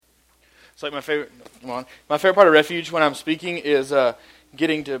It's like my favorite. Come on, my favorite part of Refuge when I'm speaking is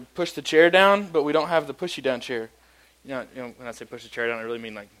getting to push the chair down, but we don't have the pushy down chair. You know, when I say push the chair down, I really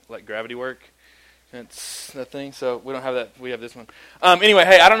mean like gravity work. That's that thing. So we don't have that. We have this one. Anyway,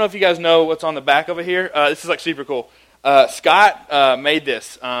 hey, I don't know if you guys know what's on the back over here. This is like super cool. Scott made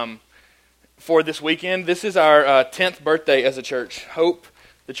this for this weekend. This is our 10th birthday as a church. Hope,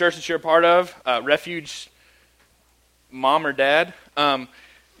 the church that you're a part of, Refuge mom or dad,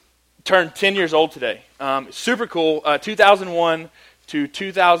 turned 10 years old today. Super cool. 2001 to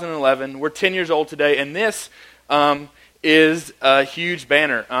 2011. We're 10 years old today, and this is a huge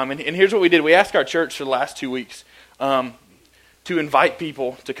banner. And here's what we did. We asked our church for the last 2 weeks to invite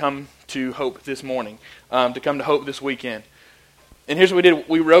people to come to Hope this morning, to come to Hope this weekend. And here's what we did.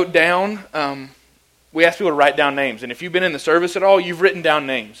 We wrote down, we asked people to write down names. And if you've been in the service at all, you've written down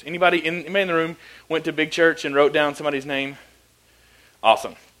names. Anybody in the room went to big church and wrote down somebody's name?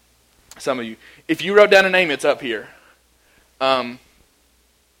 Awesome. Some of you. If you wrote down a name, it's up here.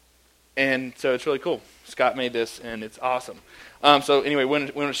 And so it's really cool. Scott made this, and it's awesome. So anyway, we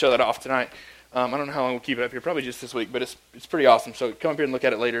want to show that off tonight. I don't know how long we'll keep it up here. Probably just this week, but it's pretty awesome. So come up here and look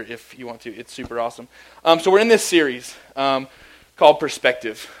at it later if you want to. It's super awesome. So we're in this series called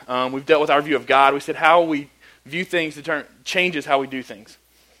Perspective. We've dealt with our view of God. We said how we view things changes how we do things.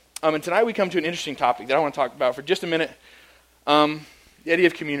 And tonight we come to an interesting topic that I want to talk about for just a minute. The idea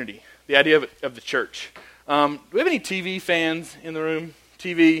of community. The idea of the church. Do we have any TV fans in the room?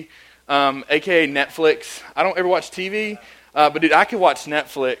 TV, a.k.a. Netflix. I don't ever watch TV, but dude, I could watch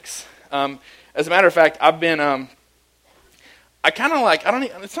Netflix. As a matter of fact, I've been, it's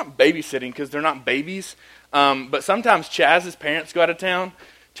not babysitting because they're not babies, but sometimes Chaz's parents go out of town.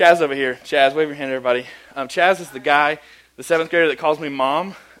 Chaz over here. Chaz, wave your hand, everybody. Chaz is the guy, the 7th grader that calls me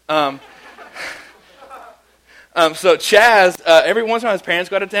mom. So Chaz, every once in a while his parents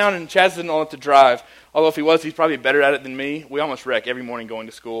go out of town, and Chaz doesn't know what to drive. Although if he was, he's probably better at it than me. We almost wreck every morning going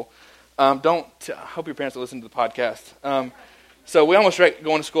to school. I hope your parents will listen to the podcast. So we almost wreck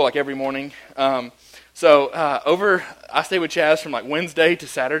going to school like every morning. I stayed with Chaz from like Wednesday to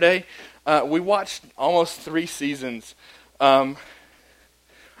Saturday. We watched almost 3 seasons of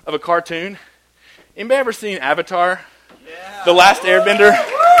a cartoon. Anybody ever seen Avatar? Yeah. The Last Airbender?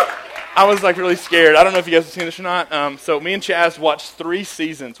 I was like really scared. I don't know if you guys have seen this or not. So me and Chaz watched 3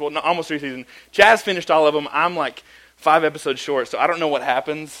 seasons. Well, almost 3 seasons. Chaz finished all of them. I'm like 5 episodes short, so I don't know what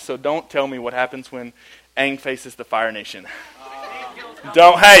happens. So don't tell me what happens when Aang faces the Fire Nation.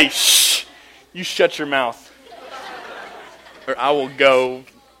 Hey, shh. You shut your mouth. Or I will go,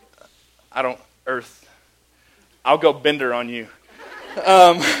 I'll go Bender on you.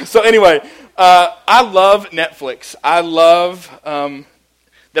 So anyway, I love Netflix. I love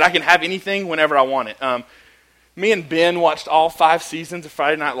that I can have anything whenever I want it. Me and Ben watched all 5 seasons of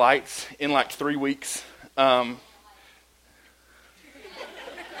Friday Night Lights in like 3 weeks.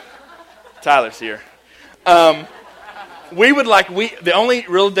 Tyler's here. The only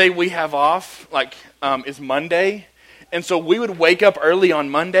real day we have off is Monday, and so we would wake up early on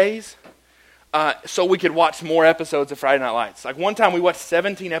Mondays so we could watch more episodes of Friday Night Lights. Like one time we watched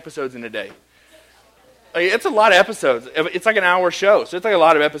 17 episodes in a day. It's a lot of episodes. It's like an hour show, so it's like a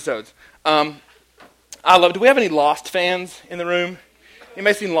lot of episodes. Do we have any Lost fans in the room?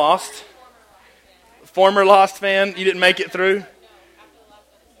 Anybody seen Lost? Former Lost fan? You didn't make it through?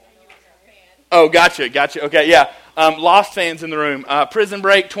 Oh, gotcha. Okay, yeah. Lost fans in the room. Prison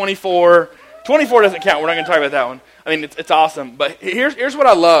Break, 24. 24 doesn't count. We're not going to talk about that one. I mean, it's awesome. But here's what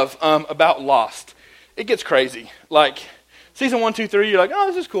I love about Lost. It gets crazy. Like, season 1, 2, 3, you're like, oh,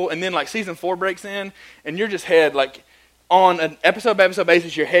 this is cool. And then, like, season 4 breaks in, and your head, like, on an episode-by-episode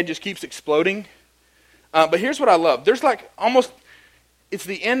basis, your head just keeps exploding. But here's what I love. There's, like, it's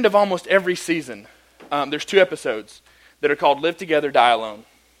the end of almost every season. There's 2 episodes that are called Live Together, Die Alone.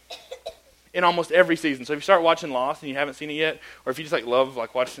 In almost every season. So if you start watching Lost and you haven't seen it yet, or if you just love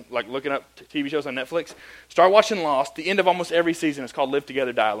watching looking up TV shows on Netflix, start watching Lost. The end of almost every season is called Live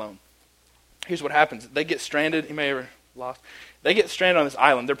Together, Die Alone. Here's what happens. They get stranded. You may ever lost. They get stranded on this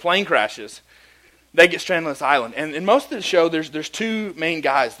island. Their plane crashes. They get stranded on this island. And in most of the show, there's 2 main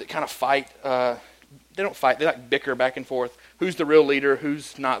guys that kind of fight. They don't fight. They bicker back and forth. Who's the real leader?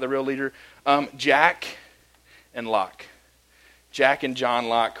 Who's not the real leader? Jack and Locke. Jack and John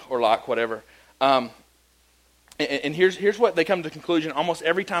Locke, or Locke, whatever. And here's what they come to the conclusion. Almost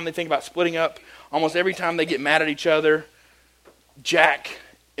every time they think about splitting up, almost every time they get mad at each other, Jack,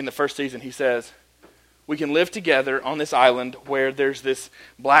 in the first season, he says, we can live together on this island where there's this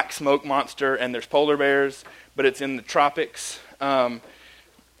black smoke monster and there's polar bears, but it's in the tropics.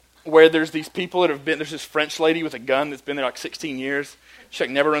 where there's these people that have been, there's this French lady with a gun that's been there like 16 years. She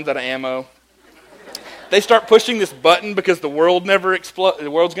like never runs out of ammo. They start pushing this button because the world's going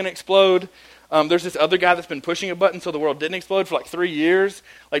to explode. There's this other guy that's been pushing a button so the world didn't explode for like 3 years.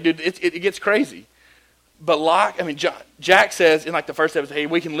 Like, dude, it gets crazy. But Jack says in like the first episode, hey,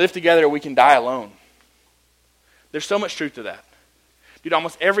 we can live together or we can die alone. There's so much truth to that. Dude,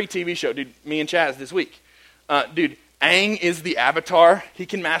 almost every TV show, dude, me and Chaz this week. Dude, Aang is the avatar. He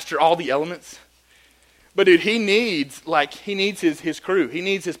can master all the elements. But dude, he needs his crew. He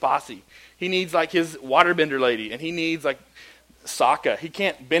needs his posse. He needs like his waterbender lady. And he needs like Sokka. He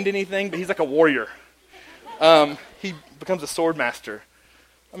can't bend anything, but he's like a warrior. He becomes a sword master.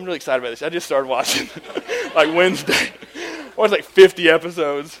 I'm really excited about this. I just started watching like Wednesday. I watched like 50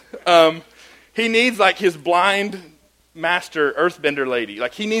 episodes. He needs like his blind master earthbender lady.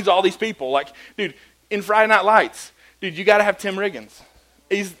 Like he needs all these people. Like, dude, in Friday Night Lights, dude, you got to have Tim Riggins.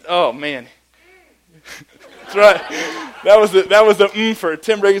 Oh man. That's right. That was the for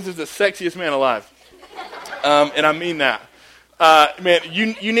Tim Riggins is the sexiest man alive. And I mean that. Man,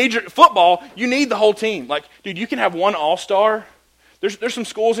 you need your football, you need the whole team. Like, dude, you can have one all-star. There's some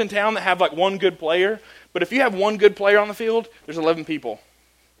schools in town that have like one good player, but if you have one good player on the field, there's 11 people.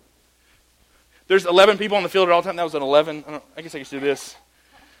 There's 11 people on the field at all time. That was an 11. I guess I could do this.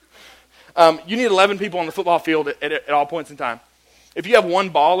 You need 11 people on the football field at all points in time. If you have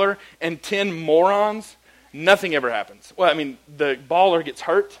one baller and 10 morons, nothing ever happens. Well, I mean, the baller gets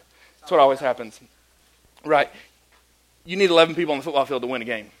hurt. That's what always happens. Right. You need 11 people on the football field to win a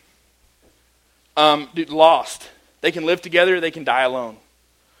game. Dude, Lost. They can live together, they can die alone.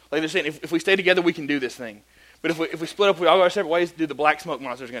 Like they're saying, if we stay together, we can do this thing. But if we split up, we all go our separate ways, dude, the black smoke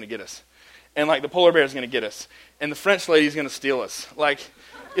monster is going to get us. And like the polar bear is going to get us. And the French lady is going to steal us. Like,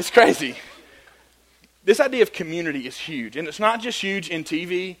 it's crazy. This idea of community is huge. And it's not just huge in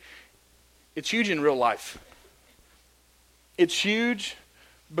TV. It's huge in real life. It's huge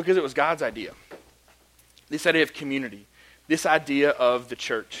because it was God's idea. This idea of community. This idea of the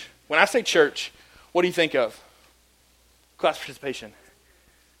church. When I say church, what do you think of? Class participation.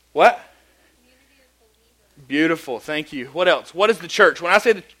 What? Beautiful, thank you. What else? What is the church? When I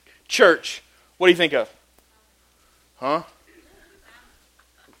say the church, what do you think of? Huh?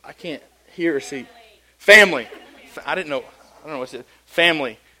 I can't hear or see. Family. I don't know what's it.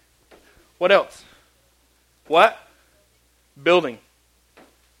 Family. What else? What? Building.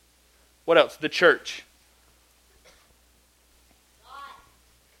 What else? The church.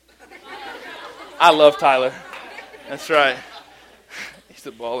 I love Tyler. That's right. He's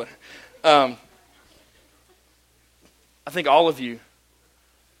a baller. I think all of you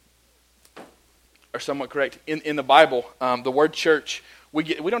are somewhat correct. In the Bible, the word church, we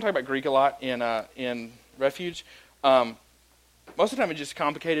don't talk about Greek a lot in Refuge. Most of the time it's just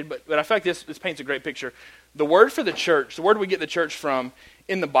complicated, but I feel like this paints a great picture. The word for the church, the word we get the church from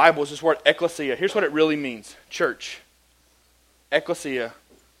in the Bible is this word ecclesia. Here's what it really means. Church. Ecclesia.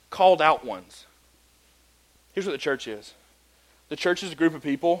 Called out ones. Here's what the church is. The church is a group of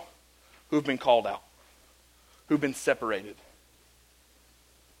people who've been called out, who've been separated.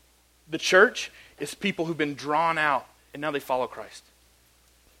 The church is people who've been drawn out and now they follow Christ.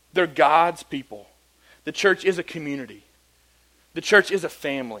 They're God's people. The church is a community. The church is a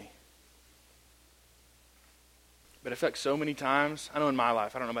family. But I feel like so many times, I know in my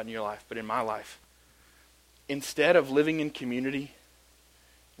life, I don't know about in your life, but in my life, instead of living in community,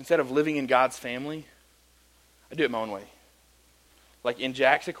 instead of living in God's family, I do it my own way. Like in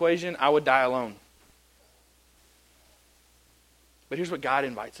Jack's equation, I would die alone. But here's what God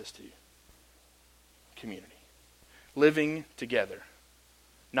invites us to. Community. Living together.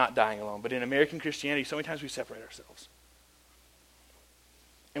 Not dying alone. But in American Christianity, so many times we separate ourselves.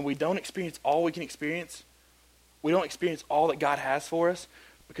 And we don't experience all we can experience. We don't experience all that God has for us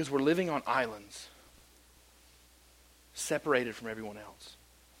because we're living on islands. Separated from everyone else.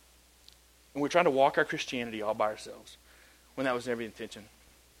 And we're trying to walk our Christianity all by ourselves when that was never the intention.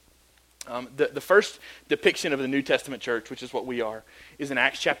 The first depiction of the New Testament church, which is what we are, is in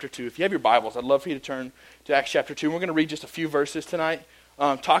Acts chapter 2. If you have your Bibles, I'd love for you to turn to Acts chapter 2. And we're going to read just a few verses tonight,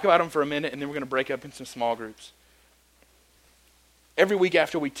 talk about them for a minute, and then we're going to break up in some small groups. Every week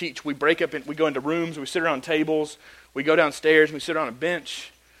after we teach, we break up, we go into rooms, we sit around tables, we go downstairs, and we sit on a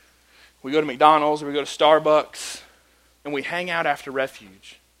bench, we go to McDonald's, or we go to Starbucks, and we hang out after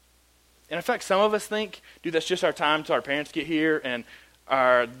Refuge. And in fact, some of us think, dude, that's just our time till our parents get here, and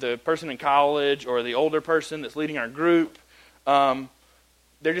the person in college or the older person that's leading our group,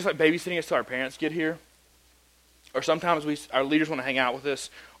 they're just like babysitting us till our parents get here. Or sometimes our leaders want to hang out with us,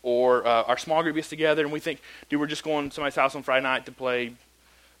 or our small group gets together, and we think, dude, we're just going to somebody's house on Friday night to play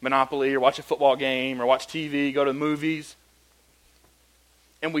Monopoly or watch a football game or watch TV, go to the movies.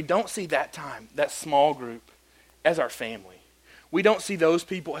 And we don't see that time, that small group, as our family. We don't see those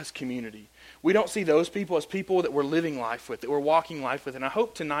people as community. We don't see those people as people that we're living life with, that we're walking life with. And I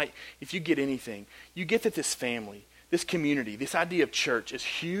hope tonight, if you get anything, you get that this family, this community, this idea of church is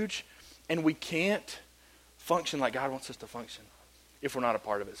huge, and we can't function like God wants us to function if we're not a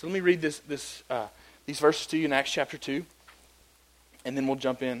part of it. So let me read these verses to you in Acts chapter 2, and then we'll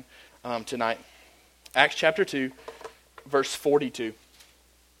jump in tonight. Acts chapter 2, verse 42.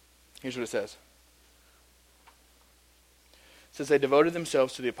 Here's what it says. It says, they devoted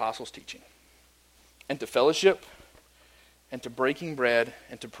themselves to the apostles' teaching, and to fellowship, and to breaking bread,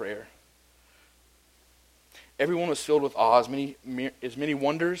 and to prayer. Everyone was filled with awe, as many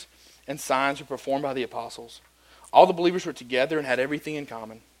wonders and signs were performed by the apostles. All the believers were together and had everything in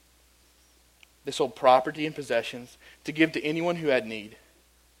common. They sold property and possessions to give to anyone who had need.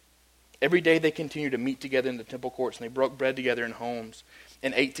 Every day they continued to meet together in the temple courts, and they broke bread together in homes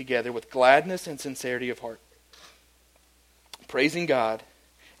and ate together with gladness and sincerity of heart, praising God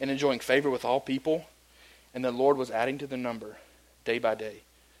and enjoying favor with all people. And the Lord was adding to the number, day by day,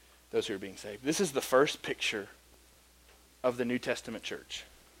 those who were being saved. This is the first picture of the New Testament church.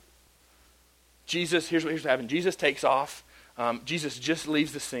 Jesus, here's what happened. Jesus takes off. Jesus just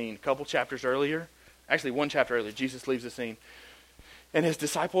leaves the scene. A couple chapters earlier, actually one chapter earlier, Jesus leaves the scene. And his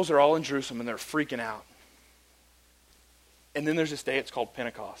disciples are all in Jerusalem, and they're freaking out. And then there's this day, it's called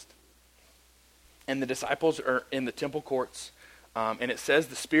Pentecost. And the disciples are in the temple courts, and it says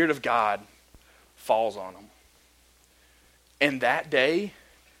the Spirit of God falls on them. And that day,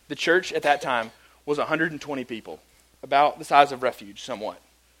 the church at that time was 120 people, about the size of Refuge, somewhat.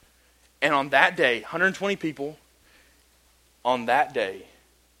 And on that day, 120 people, on that day,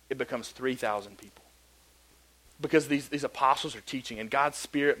 it becomes 3,000 people. Because these apostles are teaching, and God's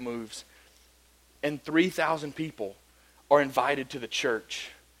Spirit moves, and 3,000 people are invited to the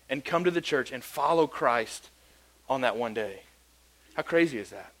church, and come to the church and follow Christ on that one day. How crazy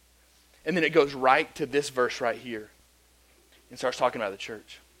is that? And then it goes right to this verse right here, and starts talking about the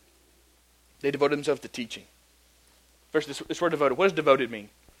church. They devoted themselves to teaching. First, this word devoted. What does devoted mean?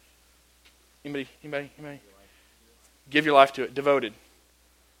 Anybody? Give your life to it. Devoted.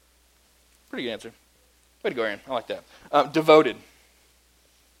 Pretty good answer. Way to go, Aaron. I like that. Devoted.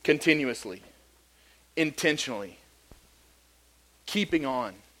 Continuously. Intentionally. Keeping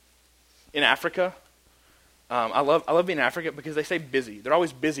on. In Africa, I love being in Africa because they say busy. They're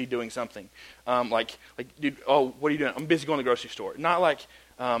always busy doing something. Like, dude, oh, what are you doing? I'm busy going to the grocery store. Not like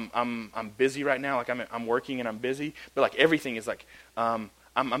I'm busy right now, like I'm working and I'm busy, but like everything is like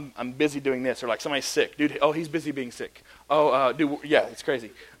I'm busy doing this, or like somebody's sick, dude. Oh, he's busy being sick. Oh, dude, yeah, it's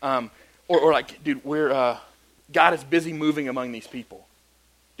crazy. Or like, dude, God is busy moving among these people.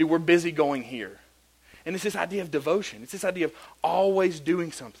 Dude, we're busy going here. And it's this idea of devotion. It's this idea of always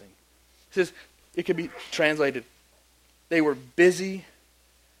doing something. It says, it could be translated, they were busy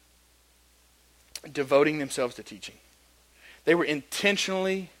devoting themselves to teaching. They were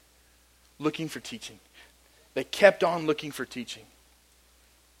intentionally looking for teaching. They kept on looking for teaching.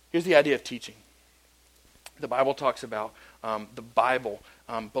 Here's the idea of teaching. The Bible talks about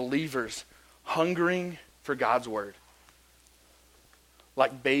believers hungering for God's word.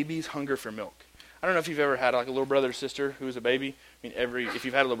 Like babies hunger for milk. I don't know if you've ever had like a little brother or sister who was a baby. I mean, if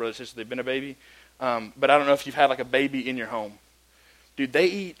you've had a little brother or sister, they've been a baby. But I don't know if you've had like a baby in your home. Dude, they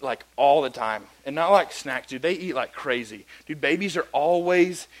eat like all the time. And not like snacks, dude. They eat like crazy. Dude, babies are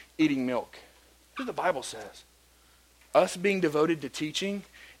always eating milk. Here's what the Bible says. Us being devoted to teaching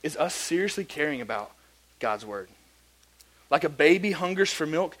is us seriously caring about God's word. Like a baby hungers for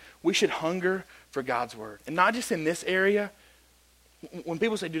milk, we should hunger for God's word. And not just in this area. When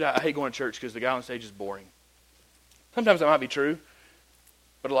people say, dude, I hate going to church because the guy on stage is boring. Sometimes that might be true.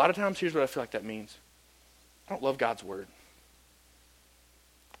 But a lot of times, here's what I feel like that means. I don't love God's word.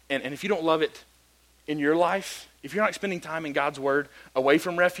 And if you don't love it in your life, if you're not spending time in God's word away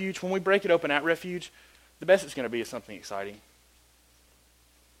from Refuge, when we break it open at Refuge, the best it's going to be is something exciting.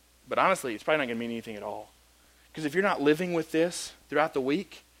 But honestly, it's probably not going to mean anything at all. Because if you're not living with this throughout the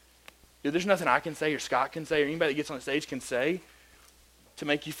week, dude, there's nothing I can say or Scott can say or anybody that gets on the stage can say to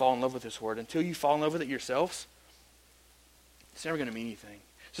make you fall in love with this word. Until you fall in love with it yourselves, it's never going to mean anything.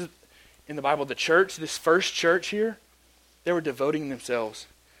 So in the Bible, the church, this first church here, they were devoting themselves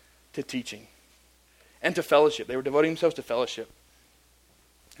to teaching and to fellowship. They were devoting themselves to fellowship.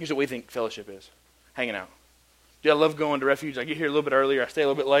 Here's what we think fellowship is. Hanging out. Dude, I love going to Refuge. I get here a little bit earlier. I stay a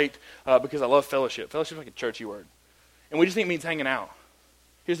little bit late because I love fellowship. Fellowship is like a churchy word. And we just think it means hanging out.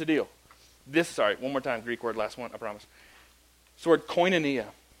 Here's the deal. One more time, Greek word, last one, I promise. It's the word koinonia.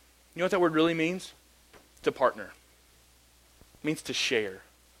 You know what that word really means? To partner. It means to share.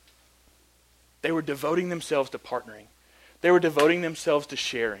 They were devoting themselves to partnering. They were devoting themselves to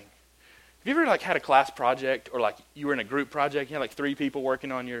sharing. Have you ever had a class project, or you were in a group project, you had 3 people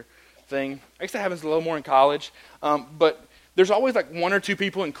working on your thing? I guess that happens a little more in college. But there's always 1 or 2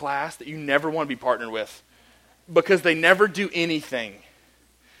 people in class that you never want to be partnered with because they never do anything.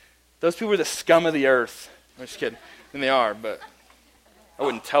 Those people are the scum of the earth. I'm just kidding. And they are, but I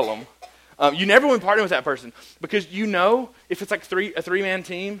wouldn't tell them. You never want to partner with that person because if it's a 3-man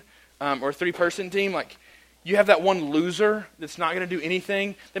team or a 3-person team, you have that one loser that's not going to do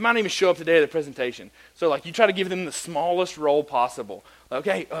anything. They might not even show up the day of the presentation. So you try to give them the smallest role possible.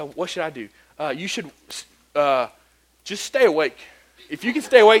 Okay, what should I do? You should just stay awake. If you can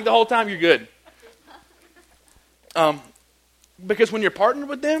stay awake the whole time, you're good. Because when you're partnered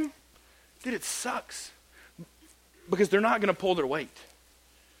with them, dude, it sucks. Because they're not going to pull their weight.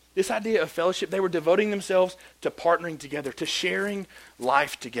 This idea of fellowship, they were devoting themselves to partnering together, to sharing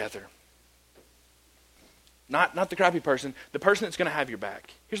life together. Not the crappy person, the person that's going to have your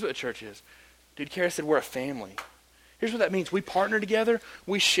back. Here's what the church is. Dude, Kara said we're a family. Here's what that means. We partner together.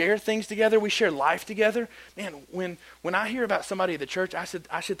 We share things together. We share life together. Man, when I hear about somebody at the church, I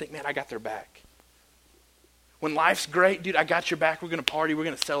should think, man, I got their back. When life's great, dude, I got your back. We're going to party. We're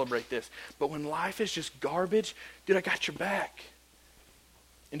going to celebrate this. But when life is just garbage, dude, I got your back.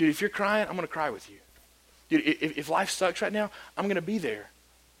 And dude, if you're crying, I'm going to cry with you. Dude, if life sucks right now, I'm going to be there.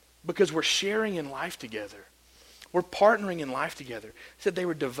 Because we're sharing in life together. We're partnering in life together. It said they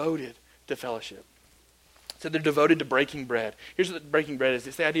were devoted to fellowship. It said they're devoted to breaking bread. Here's what breaking bread is.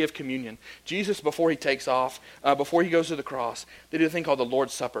 It's the idea of communion. Jesus, before he takes off, before he goes to the cross, they do a thing called the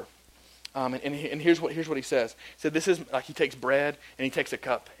Lord's Supper. And here's what he says. He said, this is, he takes bread and he takes a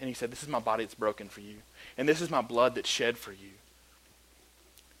cup. And he said, this is my body that's broken for you. And this is my blood that's shed for you.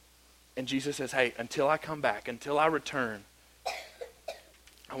 And Jesus says, hey, until I come back, until I return,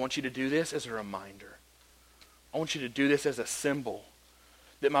 I want you to do this as a reminder. I want you to do this as a symbol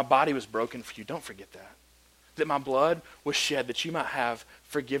that my body was broken for you. Don't forget that. That my blood was shed that you might have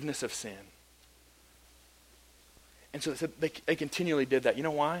forgiveness of sin. And so they continually did that. You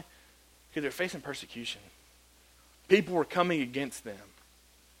know why? Because they're facing persecution. People were coming against them.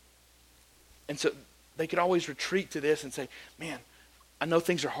 And so they could always retreat to this and say, man, I know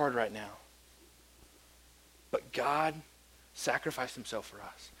things are hard right now. But God sacrificed himself for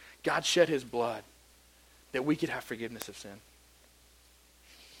us. God shed his blood that we could have forgiveness of sin. It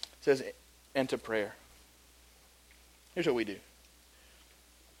says, and to prayer. Here's what we do.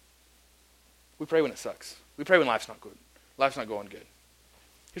 We pray when it sucks. We pray when life's not good. Life's not going good.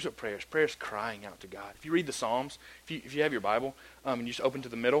 Here's what prayer is. Prayer is crying out to God. If you read the Psalms, if you have your Bible, and you just open to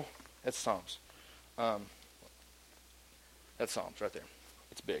the middle, that's Psalms. That's Psalms right there.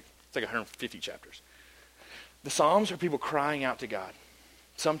 It's big. It's 150 chapters. The Psalms are people crying out to God.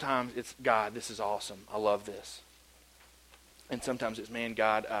 Sometimes it's, God, this is awesome. I love this. And sometimes it's, man,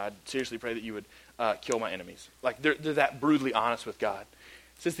 God, I seriously pray that you would kill my enemies. They're that brutally honest with God.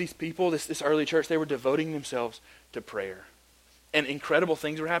 It says these people, this early church, they were devoting themselves to prayer. And incredible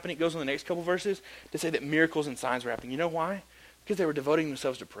things were happening. It goes on the next couple verses to say that miracles and signs were happening. You know why? Because they were devoting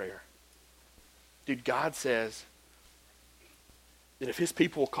themselves to prayer. Dude, God says that if his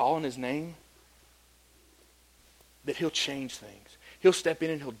people will call on his name, that he'll change things. He'll step in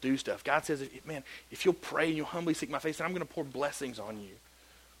and he'll do stuff. God says, man, if you'll pray and you'll humbly seek my face, then I'm going to pour blessings on you.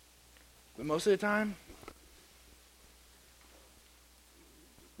 But most of the time,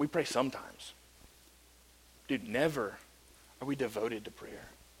 we pray sometimes. Dude, never are we devoted to prayer.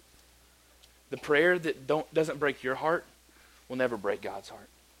 The prayer that doesn't break your heart will never break God's heart.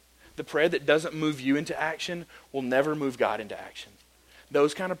 The prayer that doesn't move you into action will never move God into action.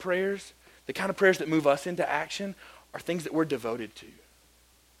 Those kind of prayers, the kind of prayers that move us into action, are things that we're devoted to. And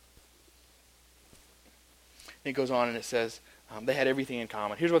it goes on and it says, they had everything in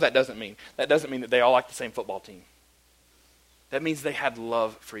common. Here's what that doesn't mean. That doesn't mean that they all like the same football team. That means they had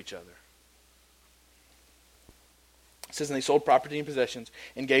love for each other. It says, and they sold property and possessions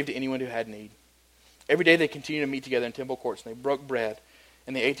and gave to anyone who had need. Every day they continued to meet together in temple courts, and they broke bread,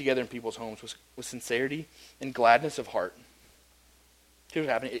 and they ate together in people's homes with sincerity and gladness of heart. Here's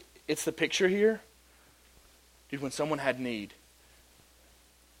what happened. It's the picture here. Dude, when someone had need,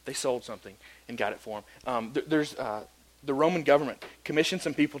 they sold something and got it for them. The Roman government commissioned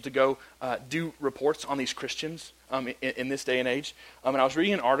some people to go do reports on these Christians in this day and age. And I was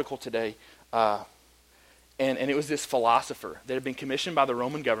reading an article today, and it was this philosopher that had been commissioned by the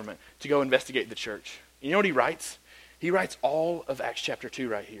Roman government to go investigate the church. You know what he writes? He writes all of Acts chapter 2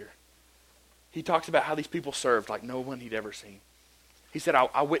 right here. He talks about how these people served like no one he'd ever seen. He said,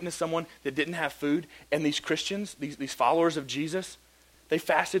 I witnessed someone that didn't have food, and these Christians, these followers of Jesus, they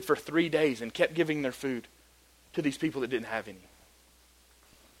fasted for 3 days and kept giving their food to these people that didn't have any.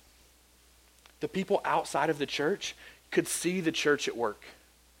 The people outside of the church could see the church at work.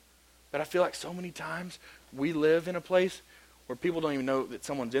 But I feel like so many times we live in a place where people don't even know that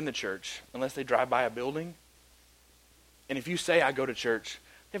someone's in the church unless they drive by a building. And if you say, I go to church,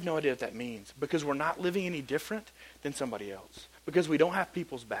 they have no idea what that means, because we're not living any different than somebody else. Because we don't have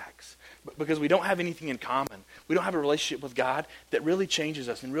people's backs. Because we don't have anything in common. We don't have a relationship with God that really changes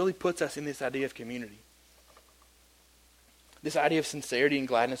us and really puts us in this idea of community. This idea of sincerity and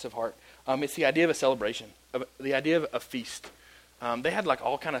gladness of heart. It's the idea of a celebration, the idea of a feast. They had like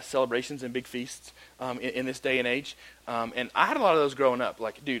all kind of celebrations and big feasts in this day and age. And I had a lot of those growing up.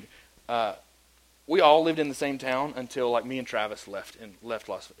 Like, dude, we all lived in the same town until like me and Travis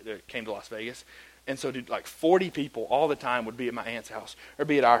came to Las Vegas. And so, dude, like 40 people all the time would be at my aunt's house, or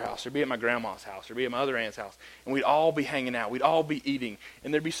be at our house, or be at my grandma's house, or be at my other aunt's house. And we'd all be hanging out. We'd all be eating.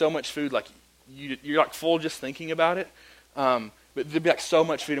 And there'd be so much food, like you're like full just thinking about it. But there'd be like so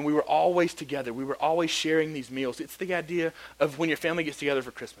much food, and we were always together. We were always sharing these meals. It's the idea of when your family gets together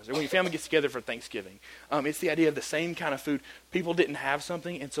for Christmas, or when your family gets together for Thanksgiving. It's the idea of the same kind of food. People didn't have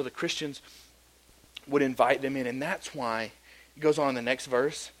something, and so the Christians would invite them in. And that's why it goes on in the next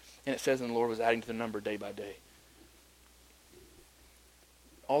verse, and it says, and the Lord was adding to the number day by day.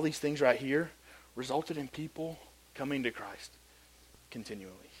 All these things right here resulted in people coming to Christ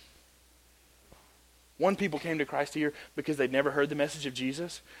continually. One, people came to Christ here because they'd never heard the message of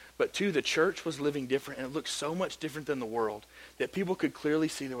Jesus. But two, the church was living different, and it looked so much different than the world that people could clearly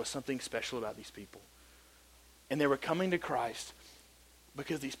see there was something special about these people. And they were coming to Christ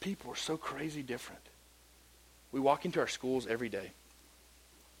because these people were so crazy different. We walk into our schools every day,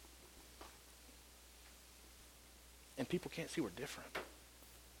 and people can't see we're different.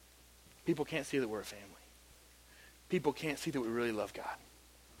 People can't see that we're a family. People can't see that we really love God.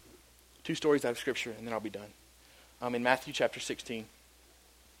 2 stories out of Scripture, and then I'll be done. In Matthew chapter 16,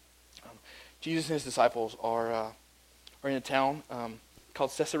 Jesus and his disciples are in a town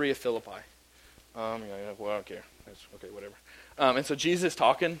called Caesarea Philippi. Well, I don't care. That's okay, whatever. And so Jesus is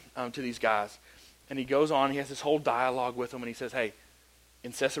talking to these guys, and he goes on. He has this whole dialogue with them, and he says, hey,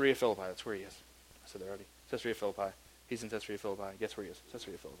 in Caesarea Philippi, that's where he is. I said that already. Caesarea Philippi. He's in Caesarea Philippi. Guess where he is?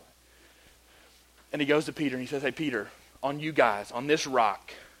 Caesarea Philippi. And he goes to Peter, and he says, hey, Peter, on you guys, on this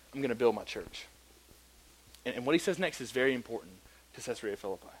rock, I'm going to build my church. And what he says next is very important to Caesarea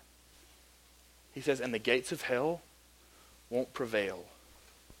Philippi. He says, and the gates of hell won't prevail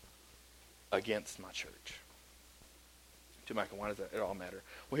against my church. To Michael, why does that at all matter?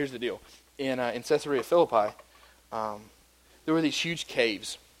 Well, here's the deal. In Caesarea Philippi, there were these huge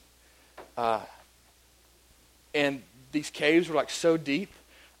caves. And these caves were like so deep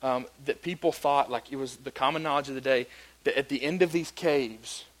that people thought, like it was the common knowledge of the day, that at the end of these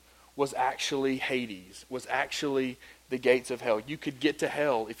caves was actually Hades, was actually the gates of hell. You could get to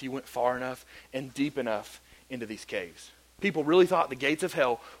hell if you went far enough and deep enough into these caves. People really thought the gates of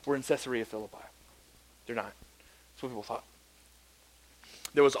hell were in Caesarea Philippi. They're not. That's what people thought.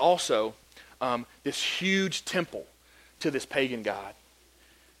 There was also this huge temple to this pagan god.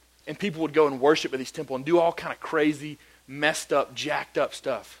 And people would go and worship at this temple and do all kind of crazy, messed up, jacked up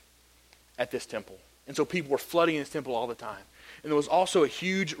stuff at this temple. And so people were flooding this temple all the time. And there was also a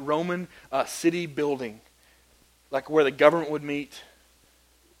huge Roman city building, like where the government would meet,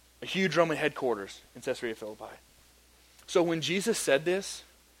 a huge Roman headquarters in Caesarea Philippi. So when Jesus said this,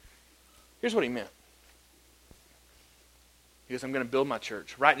 here's what he meant. He goes, I'm going to build my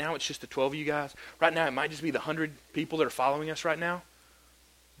church. Right now it's just the 12 of you guys. Right now it might just be the 100 people that are following us right now.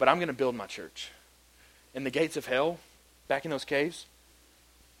 But I'm going to build my church. And the gates of hell, back in those caves,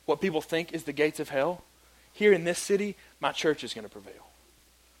 what people think is the gates of hell, here in this city, my church is going to prevail.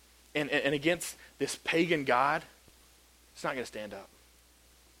 And against this pagan god, it's not going to stand up.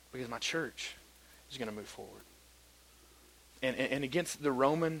 Because my church is going to move forward. And against the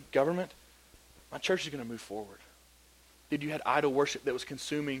Roman government, my church is going to move forward. Dude, you had idol worship that was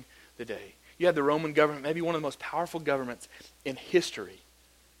consuming the day. You had the Roman government, maybe one of the most powerful governments in history.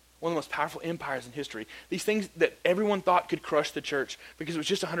 One of the most powerful empires in history. These things that everyone thought could crush the church because it was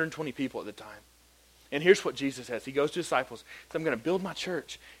just 120 people at the time. And here's what Jesus says. He goes to his disciples, says, I'm going to build my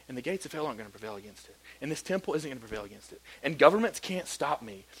church, and the gates of hell aren't going to prevail against it. And this temple isn't going to prevail against it. And governments can't stop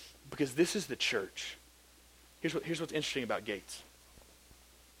me because this is the church. Here's what's interesting about gates.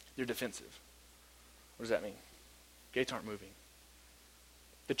 They're defensive. What does that mean? Gates aren't moving.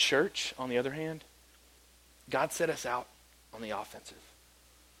 The church, on the other hand, God set us out on the offensive.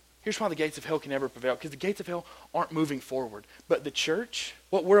 Here's why the gates of hell can never prevail. Because the gates of hell aren't moving forward. But the church,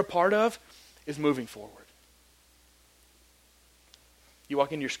 what we're a part of, is moving forward. You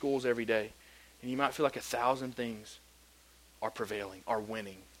walk into your schools every day, and you might feel like 1,000 things are prevailing, are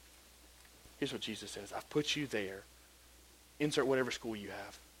winning. Here's what Jesus says. I've put you there. Insert whatever school you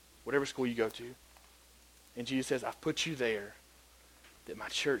have, whatever school you go to. And Jesus says, I've put you there that my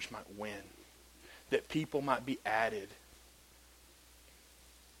church might win, that people might be added.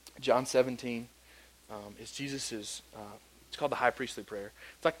 John 17 is Jesus's, it's called the high priestly prayer.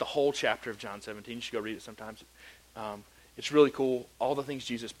 It's like the whole chapter of John 17. You should go read it sometimes. It's really cool, all the things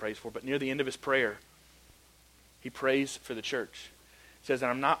Jesus prays for. But near the end of his prayer, he prays for the church. He says, and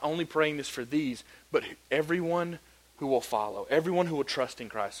I'm not only praying this for these, but everyone who will follow, everyone who will trust in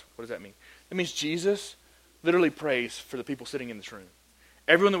Christ. What does that mean? That means Jesus literally prays for the people sitting in this room.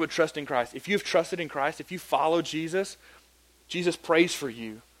 Everyone that would trust in Christ. If you've trusted in Christ, if you follow Jesus, Jesus prays for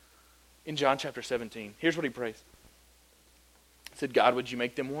you in John chapter 17. Here's what he prays. He said, God, would you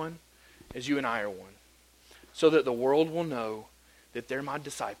make them one as you and I are one, so that the world will know that they're my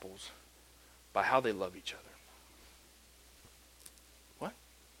disciples by how they love each other. What?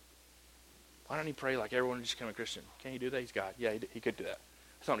 Why don't he pray like everyone just become a Christian? Can't he do that? He's God. Yeah, he could do that.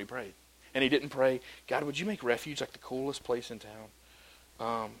 That's not what he prayed. And he didn't pray, God, would you make Refuge like the coolest place in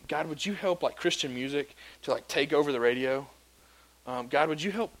town? God, would you help like Christian music to like take over the radio? God, would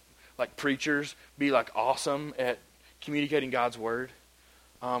you help like preachers be like awesome at communicating God's word?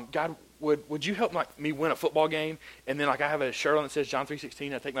 God, would you help like me win a football game, and then like I have a shirt on that says John 3:16,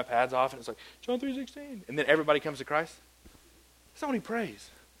 and I take my pads off and it's like John 3:16, and then everybody comes to Christ? That's not what he prays.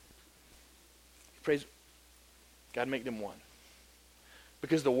 He prays, God, make them one.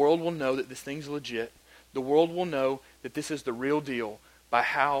 Because the world will know that this thing's legit. The world will know that this is the real deal by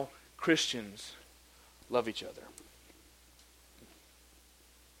how Christians love each other.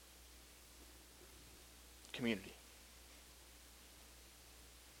 Community.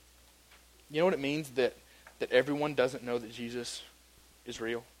 You know what it means that everyone doesn't know that Jesus is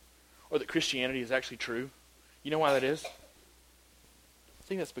real? Or that Christianity is actually true? You know why that is? I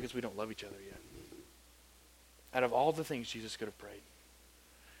think that's because we don't love each other yet. Out of all the things Jesus could have prayed,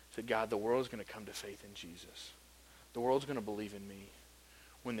 he said, God, the world is going to come to faith in Jesus. The world's going to believe in me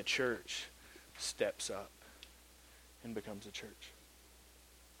when the church steps up and becomes a church.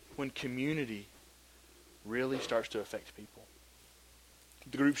 When community really starts to affect people.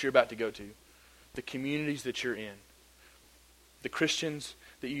 The groups you're about to go to, the communities that you're in, the Christians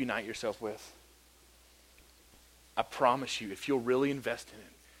that you unite yourself with. I promise you, if you'll really invest in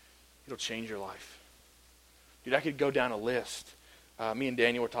it, it'll change your life. Dude, I could go down a list. Me and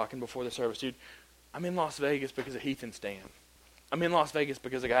Daniel were talking before the service. Dude, I'm in Las Vegas because of Heath and Stan. I'm in Las Vegas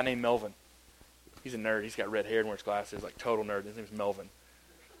because of a guy named Melvin. He's a nerd. He's got red hair and wears glasses, like total nerd. His name's Melvin.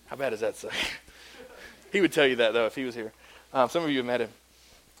 How bad does that say? He would tell you that, though, if he was here. Some of you have met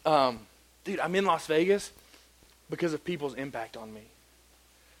him. Dude, I'm in Las Vegas because of people's impact on me.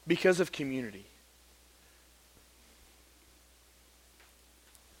 Because of community.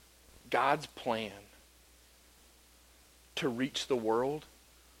 God's plan to reach the world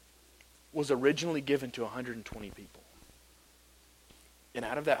was originally given to 120 people. And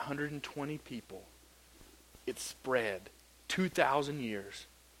out of that 120 people, it spread 2,000 years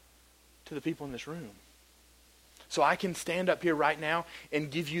to the people in this room. So I can stand up here right now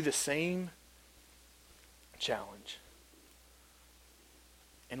and give you the same challenge.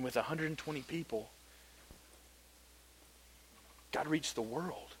 And with 120 people, God reached the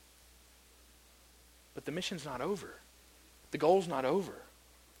world. But the mission's not over. The goal's not over.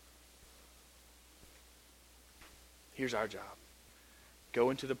 Here's our job. Go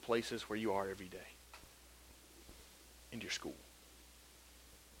into the places where you are every day. Into your school.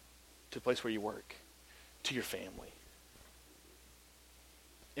 To the place where you work. To your family.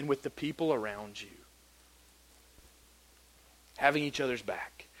 And with the people around you. Having each other's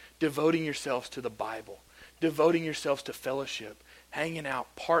back. Devoting yourselves to the Bible. Devoting yourselves to fellowship. Hanging out.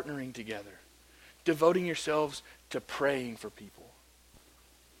 Partnering together. Devoting yourselves to praying for people.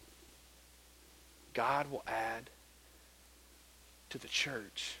 God will add to the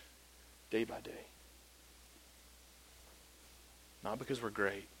church day by day. Not because we're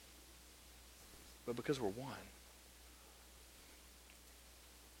great, but because we're one.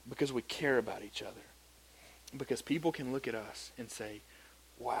 Because we care about each other. Because people can look at us and say,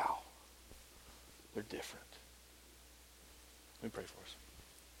 wow, they're different. Let me pray for us.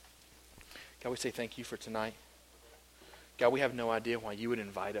 God, we say thank you for tonight. God, we have no idea why you would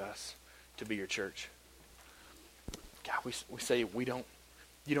invite us to be your church. God, we say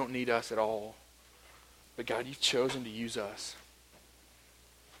you don't need us at all. But God, you've chosen to use us.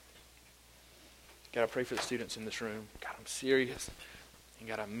 God, I pray for the students in this room. God, I'm serious. And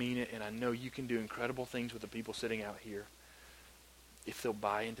God, I mean it, and I know you can do incredible things with the people sitting out here if they'll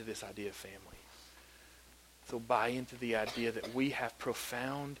buy into this idea of family. If they'll buy into the idea that we have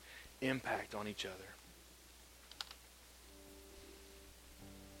profound impact on each other.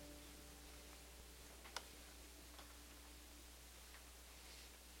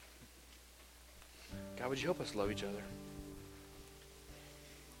 God, would you help us love each other?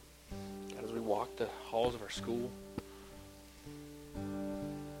 God, as we walk the halls of our school,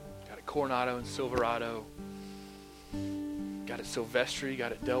 God, at Coronado and Silverado, God, at Silvestri,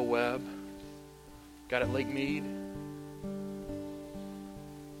 God, at Del Webb, God, at Lake Mead,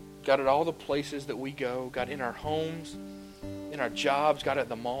 God, at all the places that we go, God, in our homes, in our jobs, God, at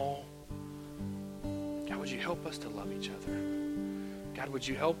the mall. God, would you help us to love each other? God, would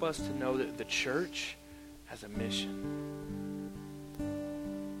you help us to know that the church has a mission?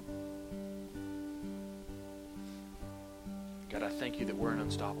 God, I thank you that we're an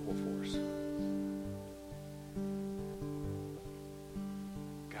unstoppable force.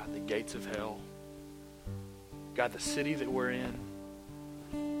 God, the gates of hell. God, the city that we're in.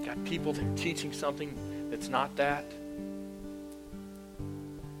 God, people that are teaching something that's not that.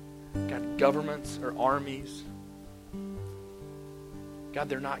 God, governments or armies. God,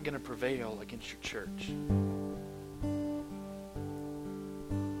 they're not going to prevail against your church.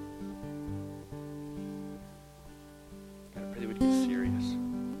 God, I pray that we'd get serious.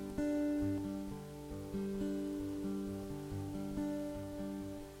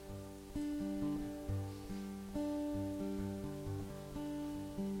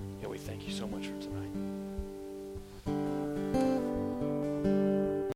 Yeah, we thank you so much for tonight.